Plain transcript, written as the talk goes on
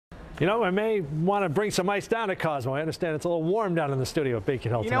You know, I may want to bring some ice down to Cosmo. I understand it's a little warm down in the studio at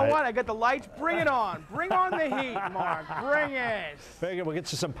Beacon Hill tonight. You know what? I got the lights. Bring it on. Bring on the heat, Mark. Bring it. Very good. We'll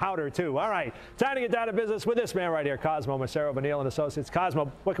get you some powder, too. All right. Time to get down to business with this man right here, Cosmo Macero, Benil & Associates.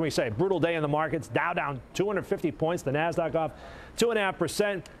 Cosmo, what can we say? Brutal day in the markets. Dow down 250 points. The NASDAQ off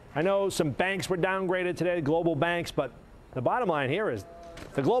 2.5%. I know some banks were downgraded today, global banks, but the bottom line here is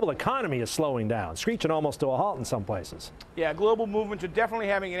the global economy is slowing down, screeching almost to a halt in some places. Yeah, global movements are definitely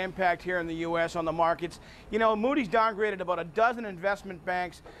having an impact here in the U.S. on the markets. You know, Moody's downgraded about a dozen investment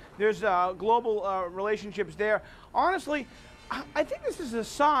banks. There's global relationships there. Honestly, I think this is a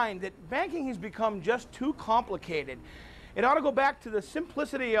sign that banking has become just too complicated. It ought to go back to the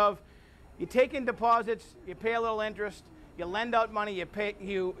simplicity of you take in deposits, you pay a little interest, you lend out money, you pay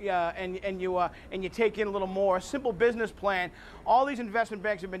and you take in a little more. A simple business plan. All these investment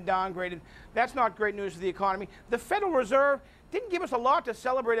banks have been downgraded. That's not great news for the economy. The Federal Reserve didn't give us a lot to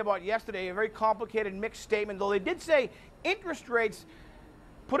celebrate about yesterday. A very complicated, mixed statement. Though they did say interest rates,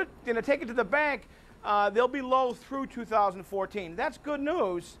 take it to the bank. They'll be low through 2014. That's good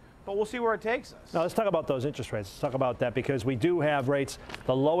news. But we'll see where it takes us. Now, let's talk about those interest rates. Let's talk about that because we do have rates,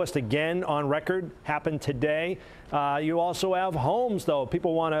 the lowest again on record, happened today. You also have homes, though,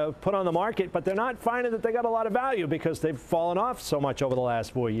 people want to put on the market, but they're not finding that they got a lot of value because they've fallen off so much over the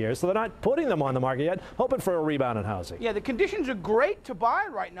last 4 years. So they're not putting them on the market yet, hoping for a rebound in housing. Yeah, the conditions are great to buy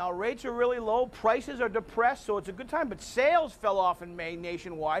right now. Rates are really low, prices are depressed, so it's a good time. But sales fell off in May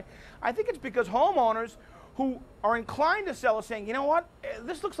nationwide. I think it's because homeowners who are inclined to sell are saying, you know what,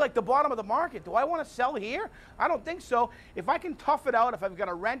 this looks like the bottom of the market. Do I want to sell here? I don't think so. If I can tough it out, if I've got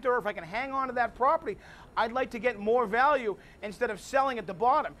a renter, if I can hang on to that property, I'd like to get more value instead of selling at the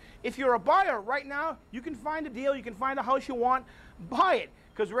bottom. If you're a buyer right now, you can find a deal, you can find a house you want, buy it.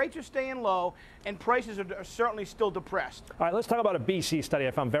 Because rates are staying low and prices are certainly still depressed. All right, let's talk about a BC study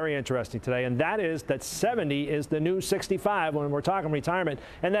I found very interesting today, and that is that 70 is the new 65 when we're talking retirement,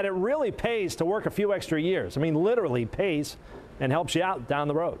 and that it really pays to work a few extra years. I mean, literally pays and helps you out down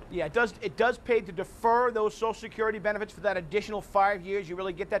the road. Yeah, it does pay to defer those Social Security benefits for that additional 5 years. You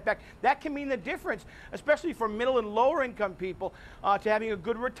really get that back. That can mean the difference, especially for middle and lower income people, to having a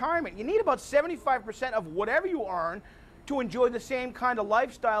good retirement. You need about 75% of whatever you earn to enjoy the same kind of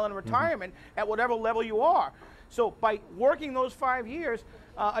lifestyle in retirement at whatever level you are. So by working those 5 years,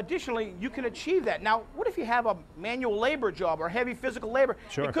 additionally, you can achieve that. Now, what if you have a manual labor job or heavy physical labor?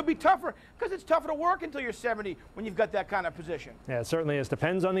 Sure. It could be tougher because it's tougher to work until you're 70 when you've got that kind of position. Yeah, it certainly is.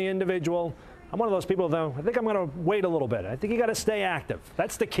 Depends on the individual. I'm one of those people, though, I think I'm going to wait a little bit. I think you got to stay active.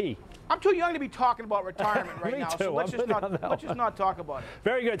 That's the key. I'm too young to be talking about retirement right now, so let's just not talk about it.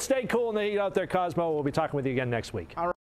 Very good. Stay cool in the heat out there, Cosmo. We'll be talking with you again next week. All right.